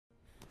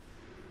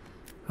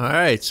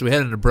Alright, so we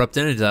had an abrupt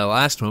end to that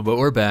last one, but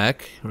we're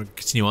back. We're gonna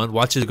continue on.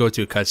 Watch it go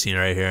to a cutscene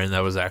right here, and that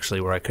was actually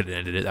where I could have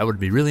ended it. That would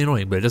be really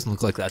annoying, but it doesn't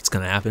look like that's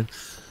gonna happen.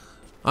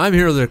 I'm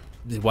Hero.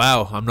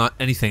 Wow, I'm not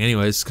anything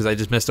anyways, because I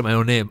just messed up my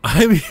own name.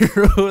 I'm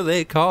Hero,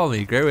 they call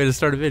me. Great way to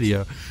start a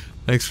video.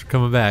 Thanks for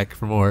coming back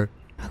for more.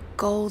 A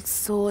gold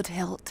sword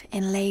hilt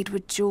inlaid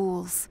with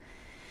jewels.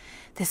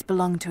 This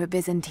belonged to a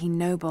Byzantine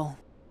noble.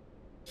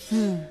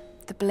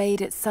 The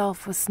blade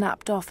itself was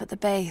snapped off at the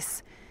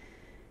base.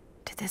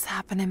 Did this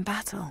happen in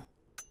battle?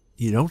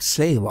 You don't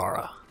say,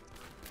 Laura.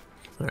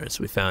 Alright,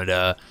 so we found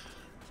a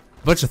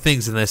bunch of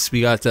things in this.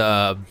 We got,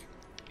 a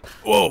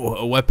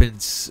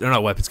weapons, or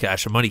not weapons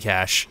cache, a money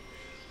cache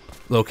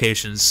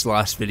locations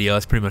last video.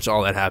 That's pretty much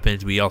all that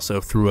happened. We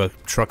also threw a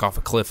truck off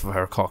a cliff, if I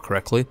recall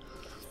correctly.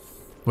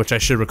 Which I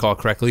should recall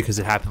correctly, because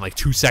it happened like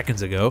 2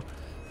 seconds ago.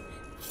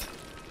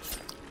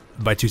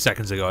 By 2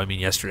 seconds ago, I mean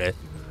yesterday.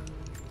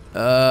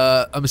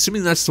 I'm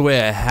assuming that's the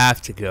way I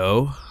have to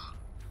go.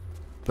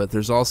 But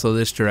there's also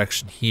this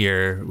direction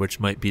here, which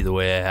might be the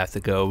way I have to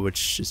go,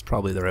 which is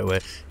probably the right way.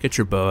 Get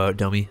your bow out,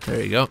 dummy.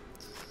 There you go.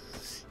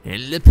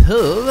 And the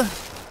pull.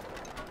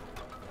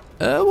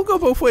 We'll go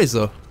both ways,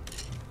 though.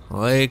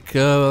 Like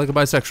a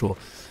bisexual.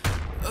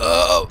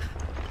 Oh!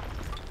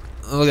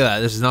 Look at that.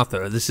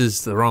 This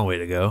is the wrong way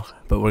to go.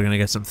 But we're gonna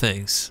get some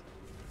things.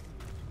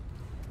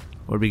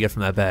 What did we get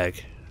from that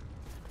bag?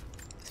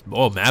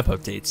 Oh, map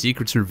update.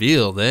 Secrets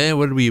revealed, eh?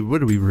 What did we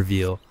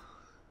reveal?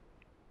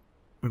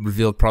 We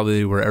revealed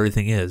probably where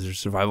everything is. There's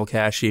survival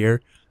cache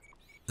here.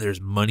 There's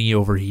money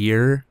over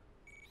here.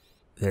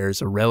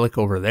 There's a relic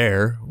over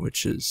there,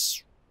 which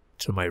is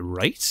to my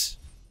right,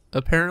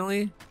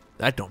 apparently.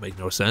 That don't make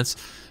no sense.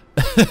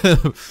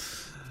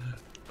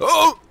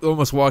 Oh!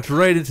 Almost walked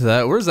right into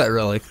that. Where's that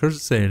relic? Where's it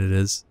saying it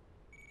is?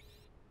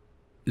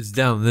 It's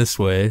down this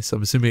way, so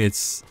I'm assuming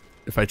it's...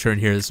 If I turn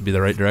here, this would be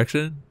the right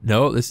direction?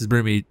 No, this is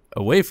bringing me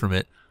away from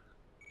it.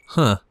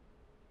 Huh.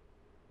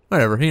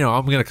 Whatever, you know,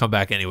 I'm gonna come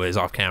back anyways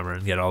off camera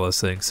and get all those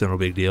things, so no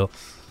big deal.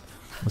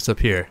 What's up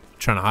here?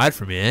 Trying to hide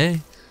from me, eh?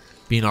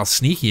 Being all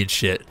sneaky and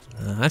shit.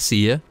 I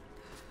see ya.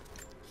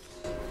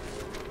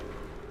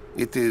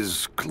 It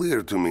is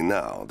clear to me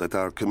now that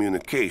our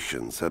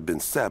communications have been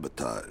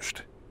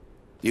sabotaged.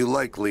 You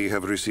likely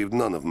have received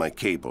none of my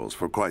cables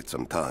for quite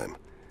some time.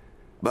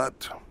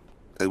 But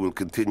I will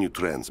continue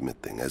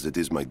transmitting, as it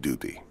is my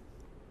duty.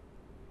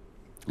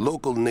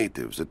 Local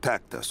natives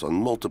attacked us on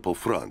multiple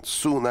fronts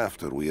soon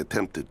after we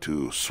attempted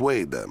to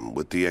sway them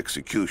with the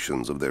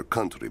executions of their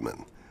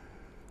countrymen.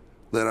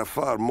 There are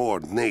far more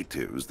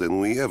natives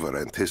than we ever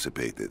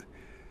anticipated.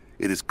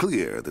 It is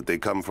clear that they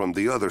come from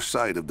the other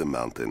side of the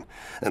mountain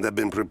and have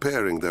been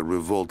preparing their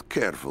revolt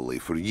carefully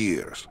for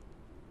years.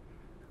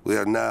 We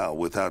are now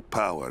without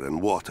power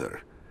and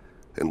water,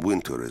 and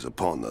winter is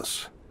upon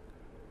us.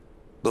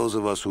 Those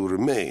of us who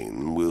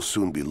remain will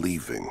soon be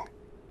leaving.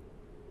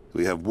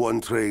 We have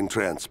one train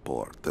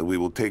transport, and we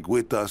will take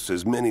with us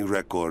as many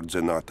records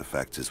and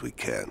artifacts as we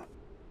can.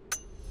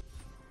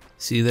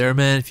 See there,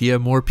 man? If you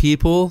have more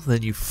people,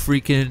 then you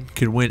freaking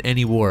can win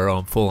any war. Oh,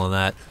 I'm full on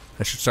that.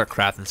 I should start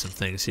crafting some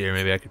things here.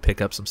 Maybe I could pick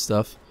up some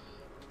stuff.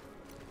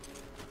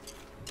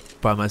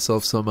 Buy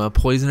myself some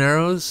poison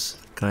arrows.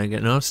 Can I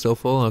get... No, still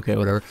full? Okay,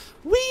 whatever.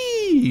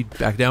 Whee!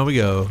 Back down we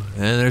go.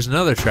 And there's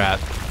another trap.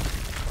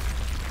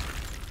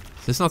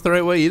 Is this not the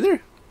right way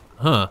either?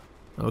 Huh.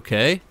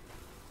 Okay.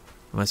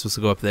 Am I supposed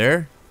to go up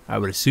there? I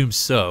would assume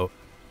so.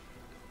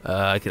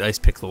 I could ice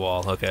pick the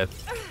wall. Okay.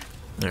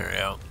 There we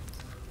go.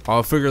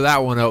 I'll figure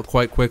that one out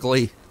quite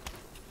quickly.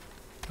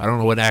 I don't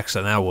know what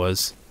accent that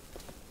was.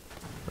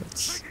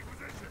 Let's...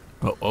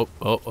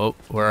 Oh.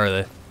 Where are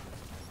they?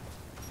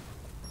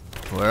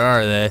 Where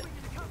are they?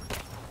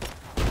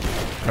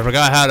 I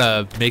forgot how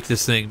to make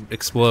this thing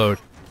explode.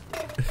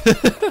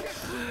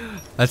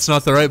 That's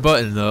not the right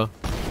button, though.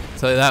 I'll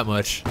tell you that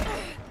much.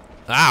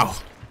 Ow!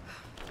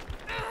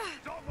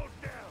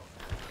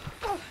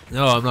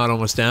 No, I'm not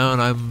almost down.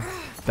 I'm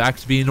back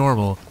to being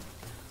normal.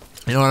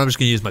 You know what? I'm just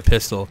gonna use my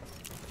pistol.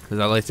 Because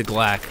I like to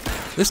glack.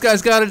 This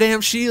guy's got a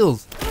damn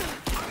shield!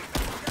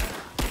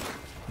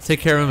 I'll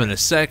take care of him in a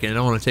second.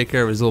 I want to take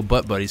care of his little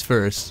butt buddies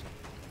first.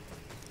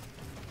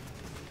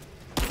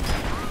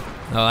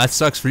 Oh, that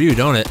sucks for you,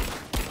 don't it?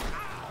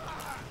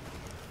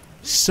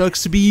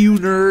 Sucks to be you,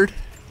 nerd.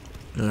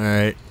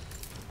 Alright.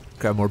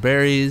 Grab more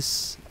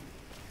berries.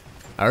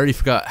 I already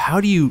forgot. How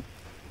do you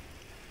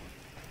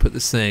put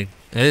this thing?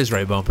 It is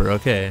right bumper,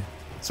 okay.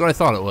 That's what I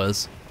thought it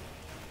was.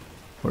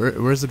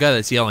 Where's the guy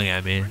that's yelling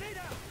at me?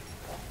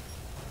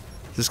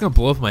 Is this gonna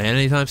blow up my head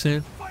anytime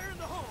soon?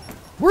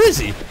 Where is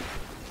he?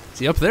 Is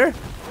he up there?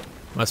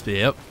 Must be,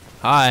 yep.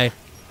 Hi.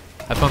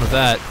 Have fun with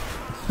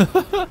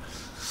that.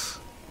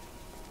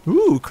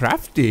 Ooh,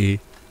 crafty.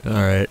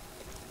 Alright.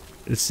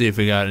 Let's see if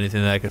we got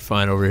anything that I could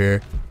find over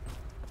here.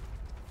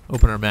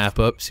 Open our map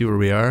up, see where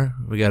we are.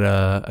 We got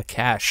a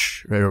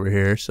cache right over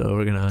here, so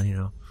we're gonna, you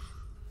know,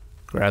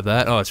 grab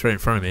that. Oh, it's right in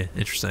front of me.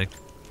 Interesting.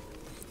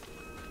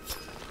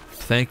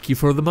 Thank you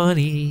for the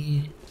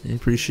money. I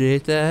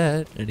appreciate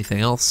that. Anything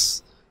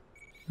else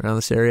around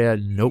this area?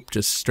 Nope,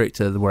 just straight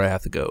to where I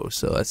have to go.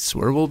 So that's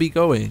where we'll be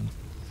going.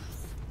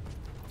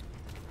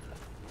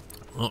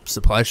 Oh,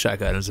 supply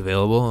shack items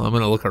available. I'm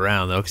gonna look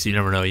around though, because you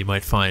never know. You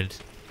might find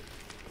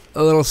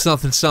a little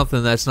something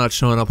that's not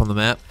showing up on the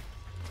map.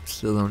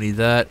 Still don't need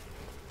that.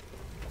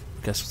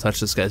 Guess we'll touch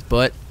this guy's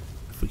butt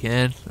if we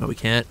can. No, we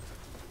can't.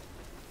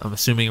 I'm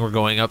assuming we're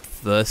going up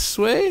this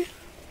way.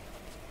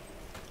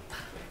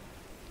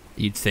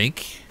 You'd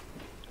think.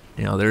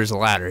 You know, there's a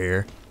ladder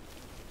here.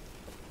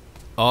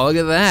 Oh, look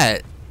at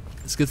that.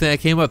 It's a good thing I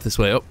came up this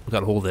way. Oh,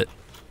 gotta hold it.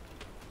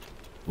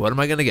 What am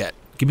I gonna get?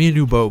 Give me a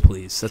new bow,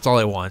 please. That's all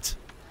I want.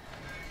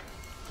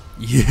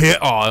 Yeah.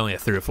 Oh, I only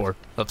have 3 or 4.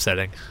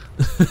 Upsetting.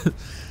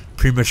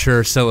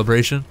 Premature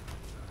celebration.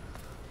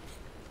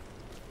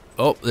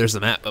 Oh, there's the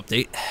map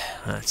update.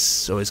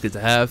 That's always good to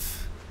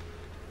have.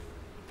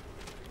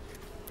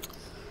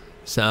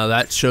 So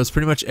that shows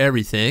pretty much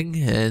everything,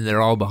 and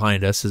they're all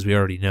behind us, as we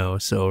already know.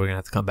 So we're gonna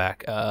have to come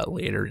back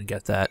later and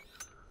get that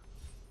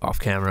off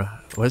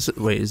camera. What is it?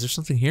 Wait, is there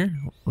something here?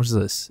 What is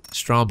this?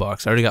 Strong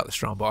box. I already got the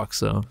strong box,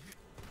 so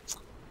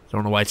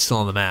don't know why it's still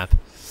on the map.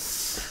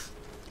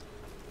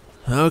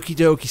 Okie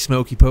dokie,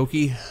 smoky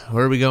pokey.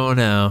 Where are we going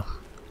now?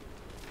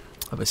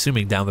 I'm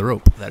assuming down the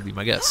rope. That'd be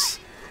my guess.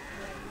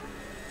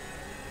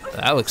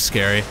 That looks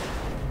scary.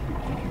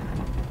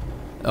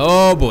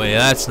 Oh boy,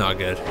 that's not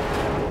good.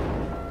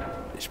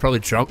 You should probably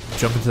jump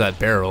into that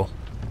barrel.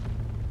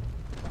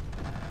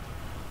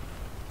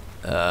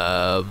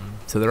 To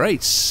the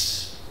right.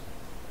 If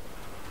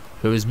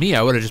it was me,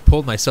 I would have just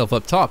pulled myself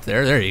up top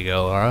there. There you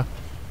go, Laura.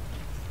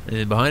 And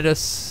then behind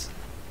us,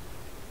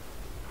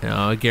 you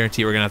know, I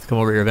guarantee we're gonna have to come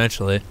over here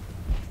eventually.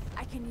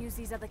 I can use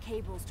these other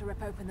cables to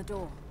rip open the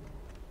door.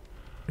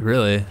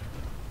 Really?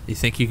 You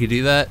think you could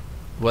do that?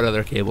 What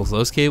other cables?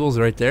 Those cables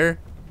right there?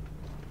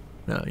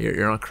 No,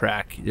 you're on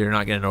crack. You're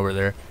not getting over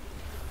there.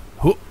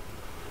 Whoop.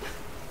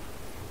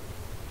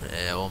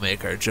 And we'll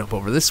make our jump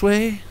over this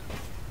way.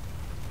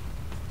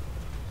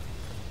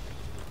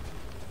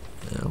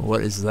 And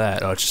what is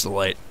that? Oh, it's just a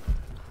light.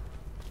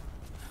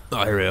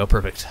 Oh, here we go.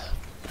 Perfect.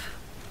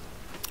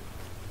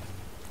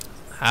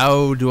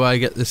 How do I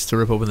get this to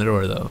rip open the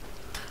door, though?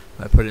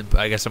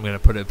 I guess I'm gonna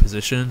put it in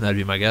position. That'd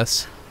be my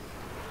guess.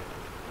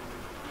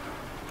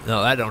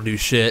 No, that don't do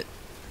shit.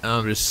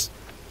 I'm just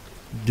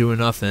doing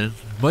nothing.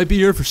 Might be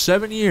here for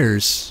 7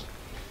 years.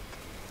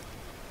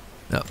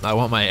 No, I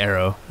want my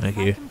arrow. Thank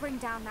you. I can bring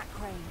down that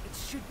crane. It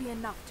should be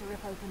enough to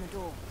rip open the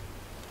door.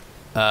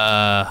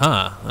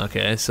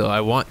 Okay, so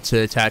I want to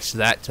attach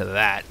that to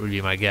that, would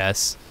be my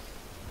guess.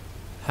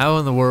 How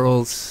in the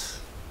world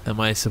am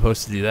I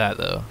supposed to do that,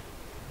 though?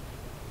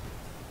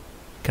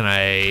 Can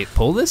I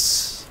pull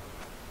this?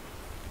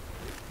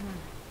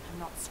 I'm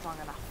not strong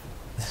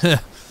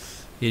enough.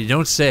 You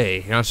don't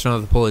say. You're not strong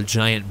enough to pull a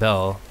giant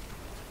bell.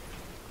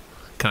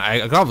 I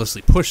can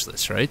obviously push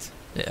this, right?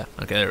 Yeah,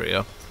 okay, there we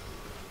go.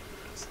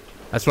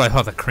 That's what I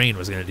thought the crane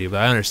was going to do, but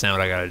I understand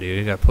what I got to do.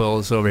 You got to pull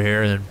this over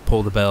here and then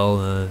pull the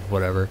bell and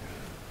whatever.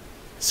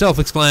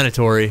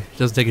 Self-explanatory.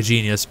 Doesn't take a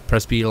genius.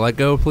 Press B to let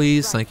go,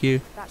 please. Right. Thank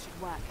you. That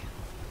should work.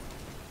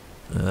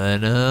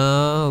 And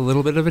a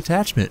little bit of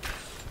attachment.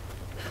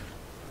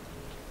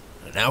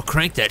 Now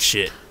crank that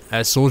shit,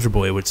 as Soldier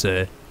Boy would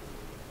say.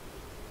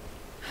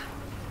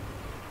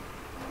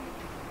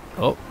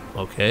 Oh,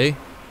 okay.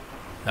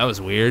 That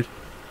was weird.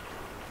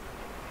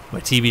 My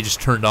TV just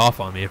turned off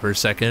on me for a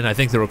second. I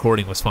think the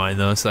recording was fine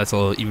though, so that's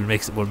what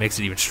makes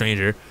it even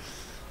stranger.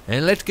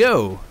 And let's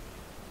go.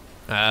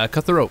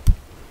 Cut the rope.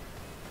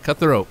 Cut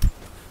the rope.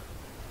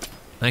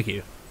 Thank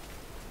you.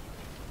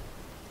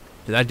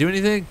 Did that do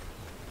anything?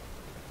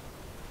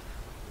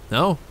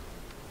 No?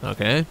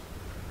 Okay.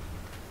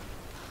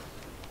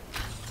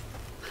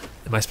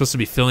 Am I supposed to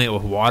be filling it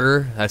with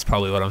water? That's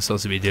probably what I'm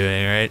supposed to be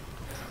doing, right?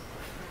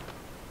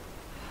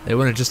 They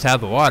wouldn't just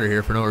have the water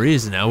here for no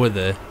reason now, would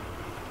they?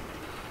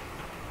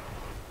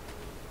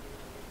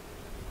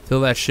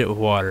 Fill that shit with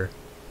water.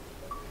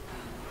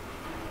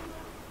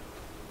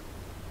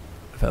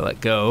 If I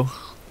let go.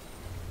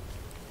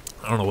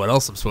 I don't know what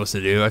else I'm supposed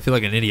to do. I feel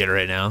like an idiot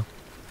right now.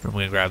 I'm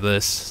gonna grab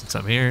this since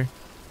I'm here.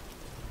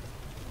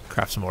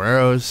 Craft some more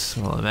arrows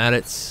while I'm at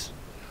it.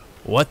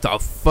 What the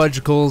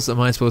fudgicles am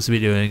I supposed to be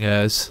doing,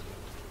 guys?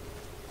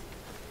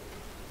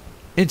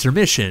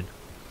 Intermission.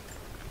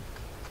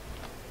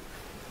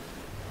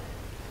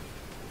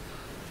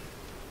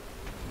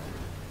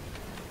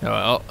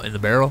 Oh, in the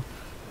barrel?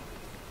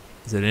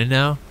 Is it in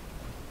now?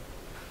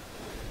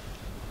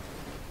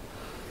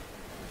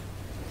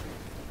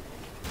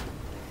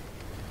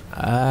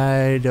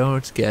 I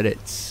don't get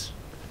it.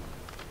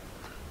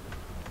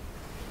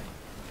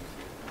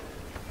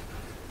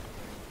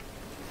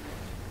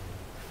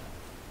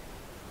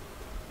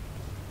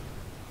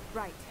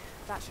 Right,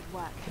 that should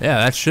work. Yeah,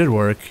 that should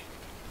work.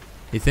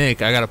 You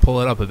think? I gotta pull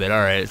it up a bit.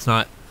 Alright, it's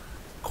not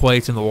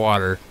quite in the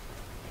water.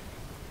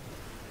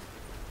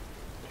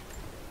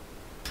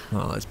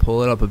 Oh, let's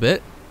pull it up a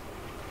bit.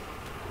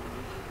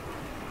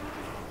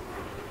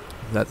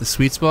 Is that the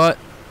sweet spot?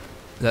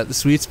 Is that the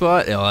sweet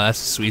spot? Yeah, well, that's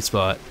the sweet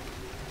spot.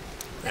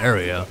 There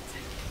we go.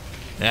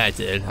 Yeah, I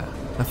did.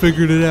 I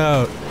figured it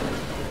out.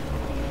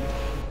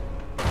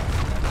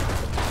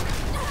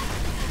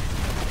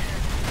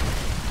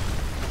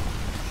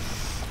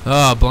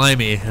 Oh,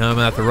 blimey. I'm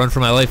gonna have to run for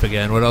my life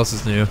again. What else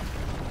is new?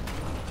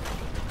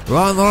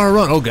 Run, Laura,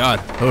 run. Oh,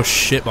 God. Oh,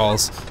 shit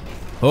balls.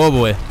 Oh,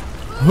 boy.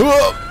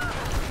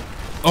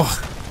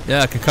 Oh,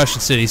 yeah,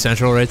 Concussion City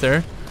Central right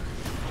there.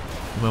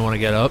 You might want to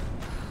get up.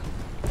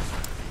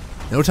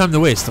 No time to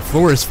waste. The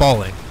floor is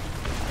falling.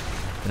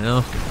 You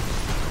know?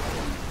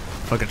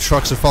 Fucking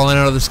trucks are falling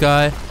out of the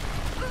sky.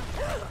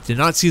 Did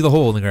not see the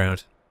hole in the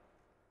ground.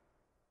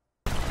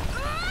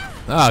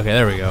 Oh, okay,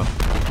 there we go.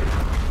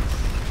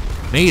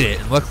 Made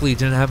it, and luckily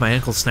didn't have my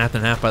ankle snapped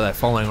in half by that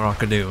falling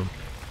rock of doom.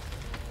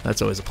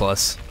 That's always a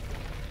plus.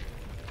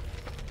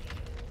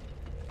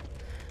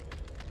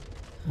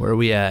 Where are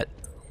we at?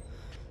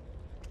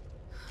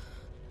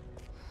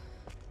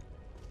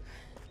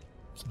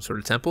 Some sort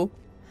of temple?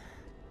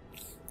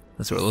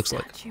 That's what it looks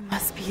like. You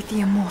must be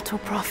the immortal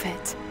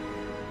prophet.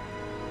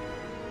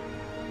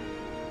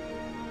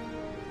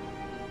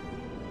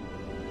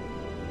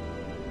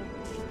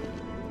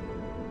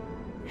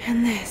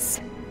 And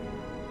this,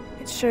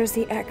 it shows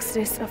the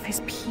exodus of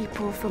his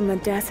people from the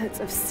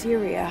deserts of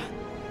Syria.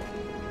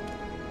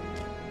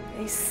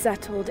 They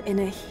settled in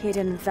a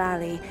hidden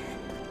valley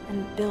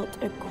and built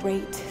a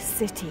great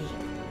city.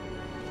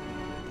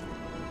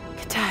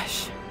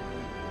 Katash.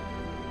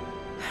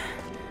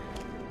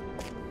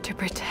 To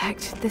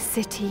protect the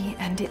city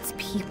and its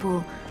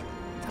people,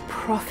 the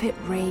prophet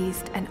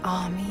raised an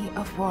army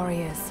of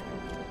warriors.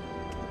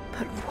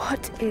 But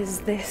what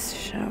is this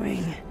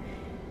showing?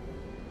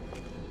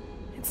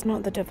 It's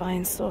not the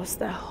divine source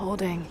they're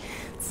holding.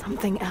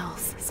 Something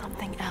else,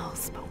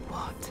 but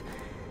what?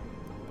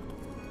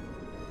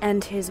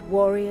 And his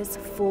warriors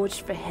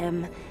forged for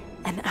him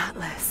an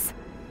atlas,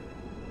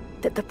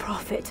 that the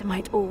prophet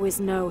might always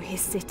know his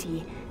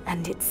city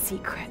and its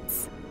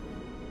secrets.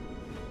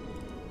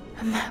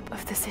 A map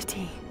of the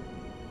city.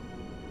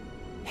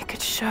 It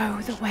could show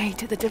the way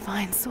to the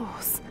divine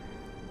source.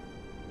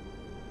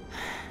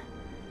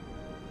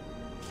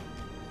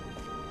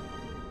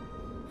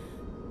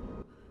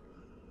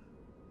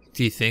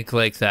 Do you think,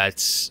 like,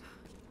 that's...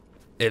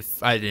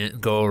 If I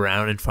didn't go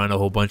around and find a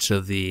whole bunch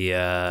of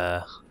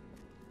the,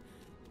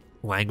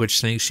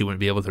 language things, she wouldn't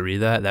be able to read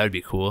that? That would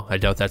be cool. I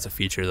doubt that's a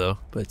feature, though,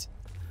 but...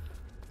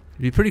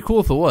 It'd be pretty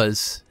cool if it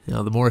was. You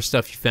know, the more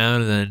stuff you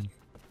found, and then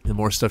the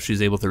more stuff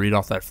she's able to read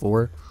off that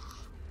floor.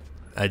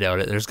 I doubt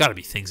it. There's gotta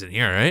be things in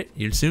here, right?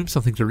 You'd assume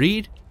something to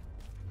read?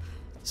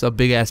 It's a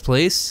big-ass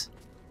place.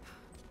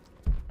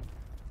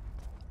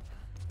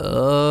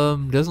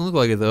 Doesn't look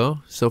like it, though.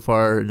 So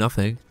far,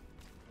 nothing.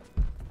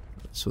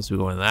 Supposed to be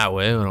going that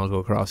way, and I'll go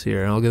across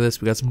here. And look at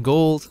this, we got some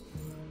gold.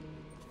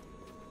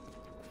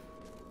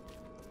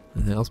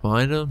 Anything else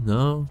behind him?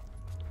 No.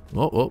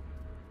 Whoa, whoa.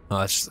 Oh,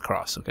 that's just the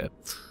cross. Okay.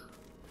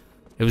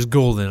 It was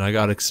golden. I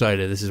got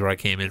excited. This is where I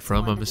came in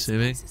from, I'm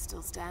assuming.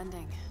 Still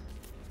standing.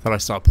 Thought I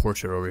saw a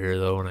portrait over here,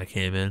 though, when I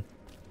came in.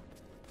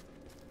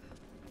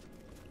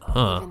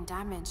 Huh.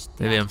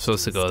 Maybe I'm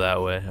supposed to go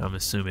that way, I'm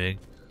assuming.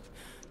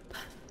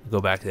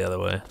 Go back the other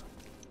way.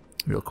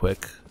 Real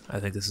quick. I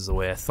think this is the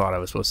way I thought I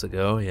was supposed to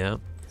go, yeah.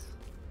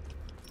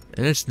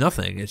 And it's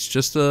nothing. It's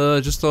just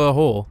a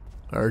hole.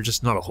 Or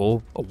just not a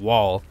hole, a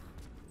wall.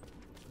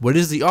 What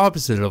is the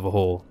opposite of a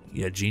hole?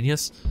 Yeah,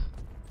 genius.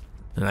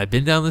 And I've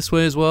been down this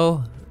way as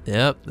well.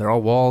 Yep, they're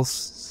all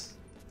walls.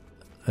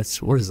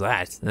 That's, what is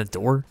that? That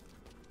door?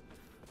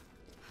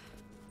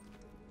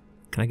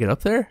 Can I get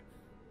up there?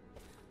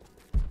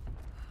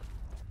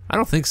 I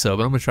don't think so,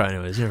 but I'm gonna try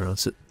anyways. You know,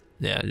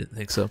 yeah, I didn't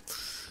think so.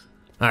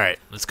 Alright,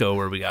 let's go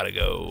where we gotta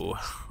go,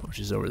 which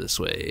is over this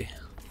way.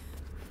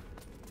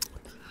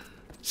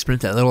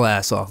 Sprint that little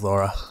ass off,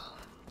 Laura.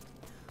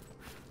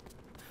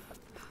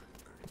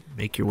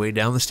 Make your way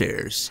down the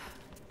stairs.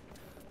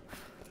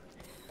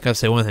 Gotta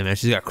say one thing, man.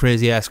 She's got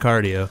crazy ass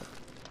cardio.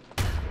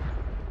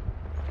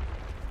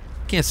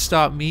 Can't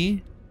stop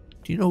me.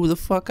 Do you know who the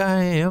fuck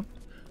I am?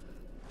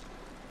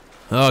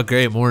 Oh,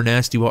 great. More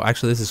nasty water.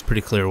 Actually, this is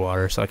pretty clear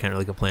water, so I can't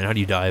really complain. How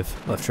do you dive?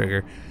 Left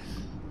trigger.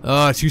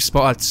 Oh, 2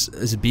 spots.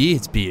 Is it B?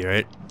 It's B,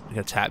 right? I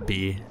gotta tap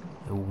B.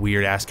 A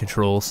weird ass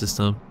control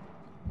system.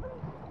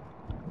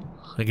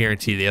 I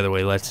guarantee the other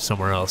way led to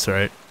somewhere else,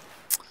 right?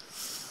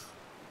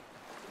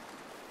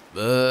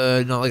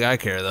 Not like I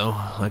care, though.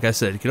 Like I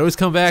said, you can always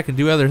come back and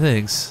do other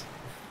things.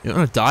 You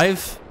wanna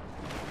dive?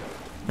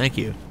 Thank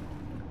you.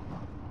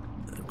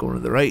 I'm going to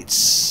the right.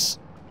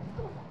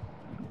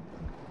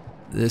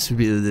 This would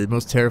be the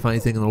most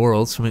terrifying thing in the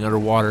world, swimming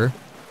underwater.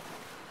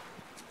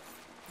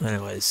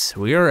 Anyways,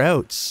 we are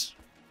out.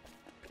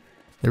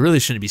 There really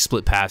shouldn't be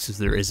split paths if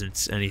there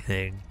isn't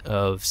anything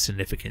of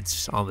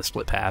significance on the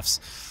split paths.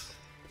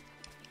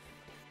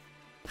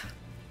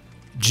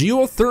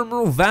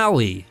 Geothermal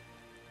Valley.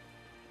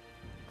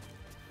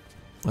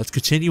 Let's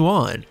continue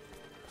on.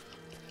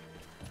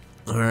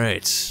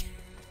 Alright.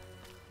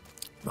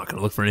 Not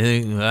gonna look for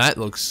anything. That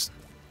looks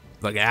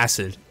like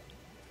acid.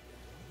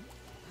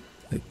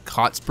 Like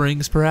hot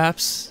springs,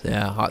 perhaps?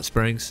 Yeah, hot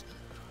springs.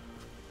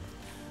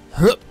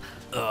 Hup.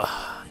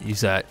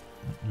 Use that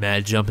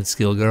mad jumping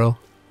skill, girl.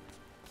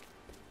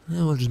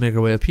 And we'll just make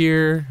our way up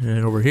here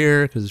and over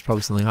here, because there's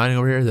probably something hiding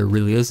over here. There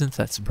really isn't.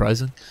 That's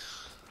surprising.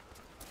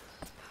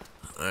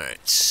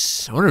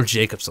 Alright. I wonder if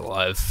Jacob's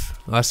alive.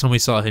 Last time we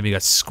saw him, he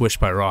got squished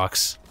by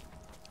rocks.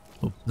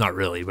 Well, not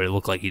really, but it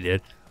looked like he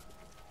did.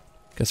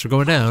 Guess we're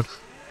going down.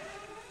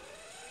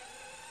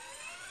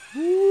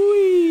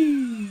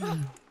 Whee!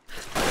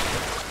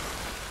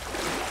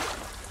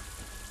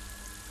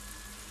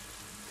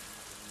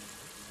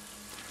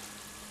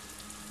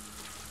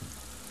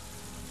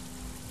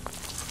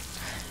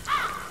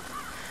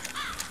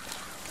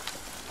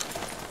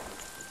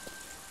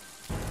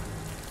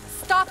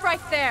 Stop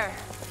right there!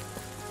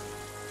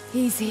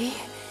 Easy.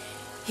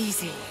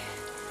 Easy.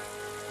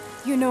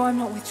 You know I'm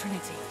not with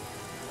Trinity.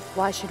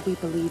 Why should we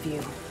believe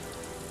you?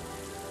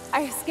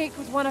 I escaped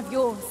with one of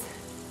yours.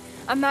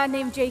 A man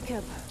named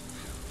Jacob.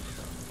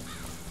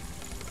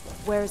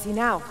 Where is he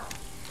now?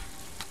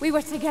 We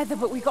were together,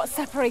 but we got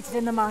separated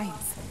in the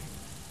mines.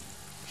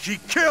 She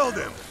killed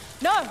him!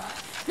 No!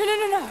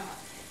 No.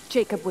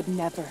 Jacob would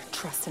never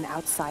trust an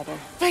outsider.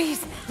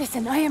 Please,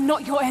 listen, I am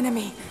not your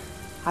enemy.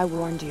 I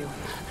warned you.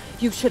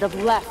 You should have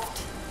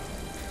left.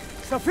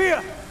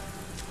 Sophia!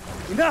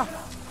 Enough!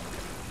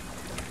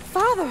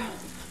 Father!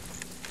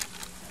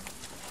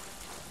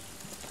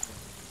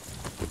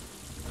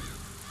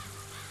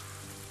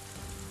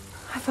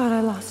 I thought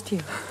I lost you.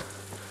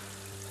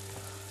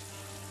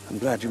 I'm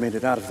glad you made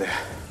it out of there.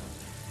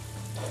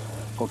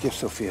 Forgive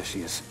Sophia,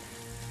 she is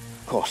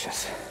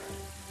cautious.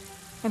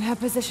 In her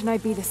position,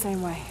 I'd be the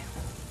same way.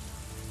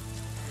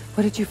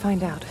 What did you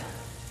find out?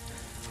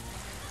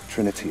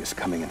 Trinity is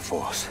coming in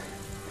force.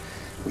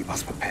 We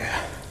must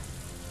prepare.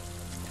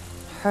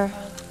 Her?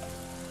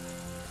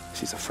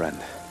 She's a friend.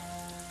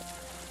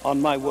 On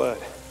my word,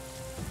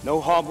 no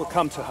harm will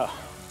come to her.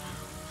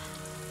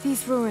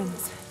 These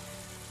ruins.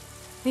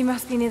 They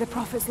must be near the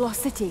Prophet's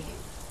lost city.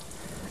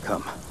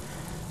 Come.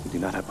 We do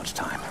not have much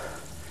time.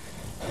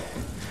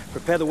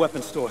 Prepare the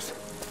weapon stores.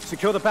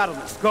 Secure the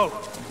battlements. Go!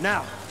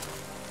 Now!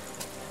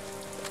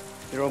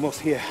 They're almost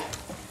here.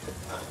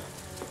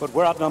 But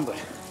we're outnumbered.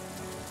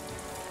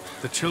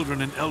 The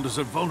children and elders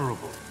are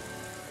vulnerable.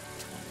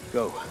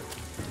 Go.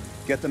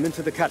 Get them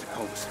into the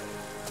catacombs.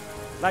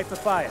 Light the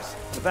fires.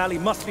 The valley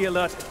must be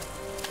alerted.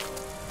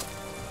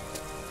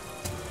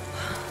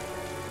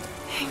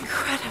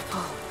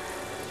 Incredible.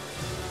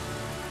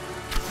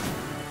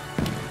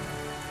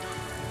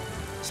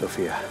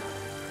 Sophia,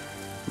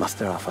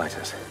 muster our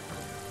fighters.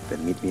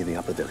 Then meet me in the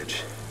upper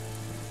village.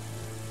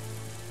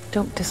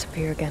 Don't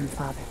disappear again,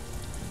 Father.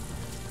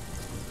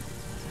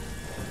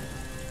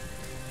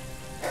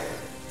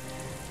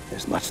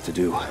 There's much to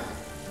do.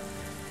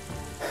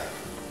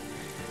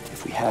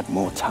 If we had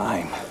more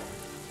time.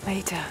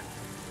 Later.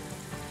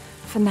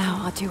 For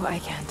now, I'll do what I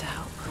can to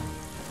help.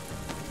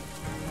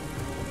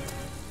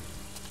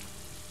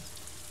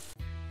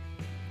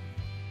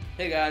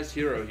 Hey guys,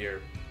 Hero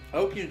here. I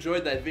hope you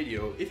enjoyed that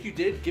video. If you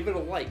did, give it a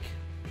like.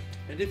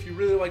 And if you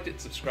really liked it,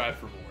 subscribe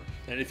for more.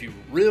 And if you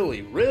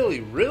really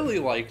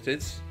liked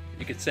it,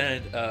 you could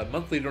send a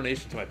monthly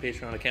donation to my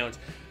Patreon account.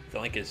 The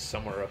link is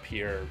somewhere up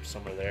here, or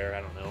somewhere there,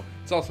 I don't know.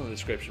 It's also in the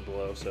description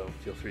below, so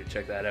feel free to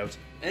check that out.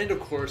 And of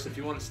course, if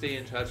you want to stay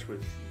in touch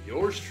with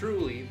yours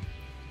truly,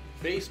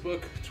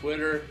 Facebook,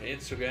 Twitter,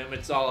 Instagram,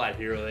 it's all at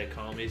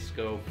HeroTheyCallMe, so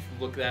go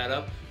look that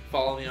up,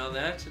 follow me on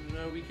that,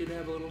 and we could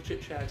have a little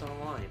chit-chat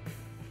online.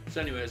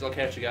 So anyways, I'll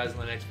catch you guys in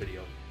the next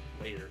video.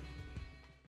 Later.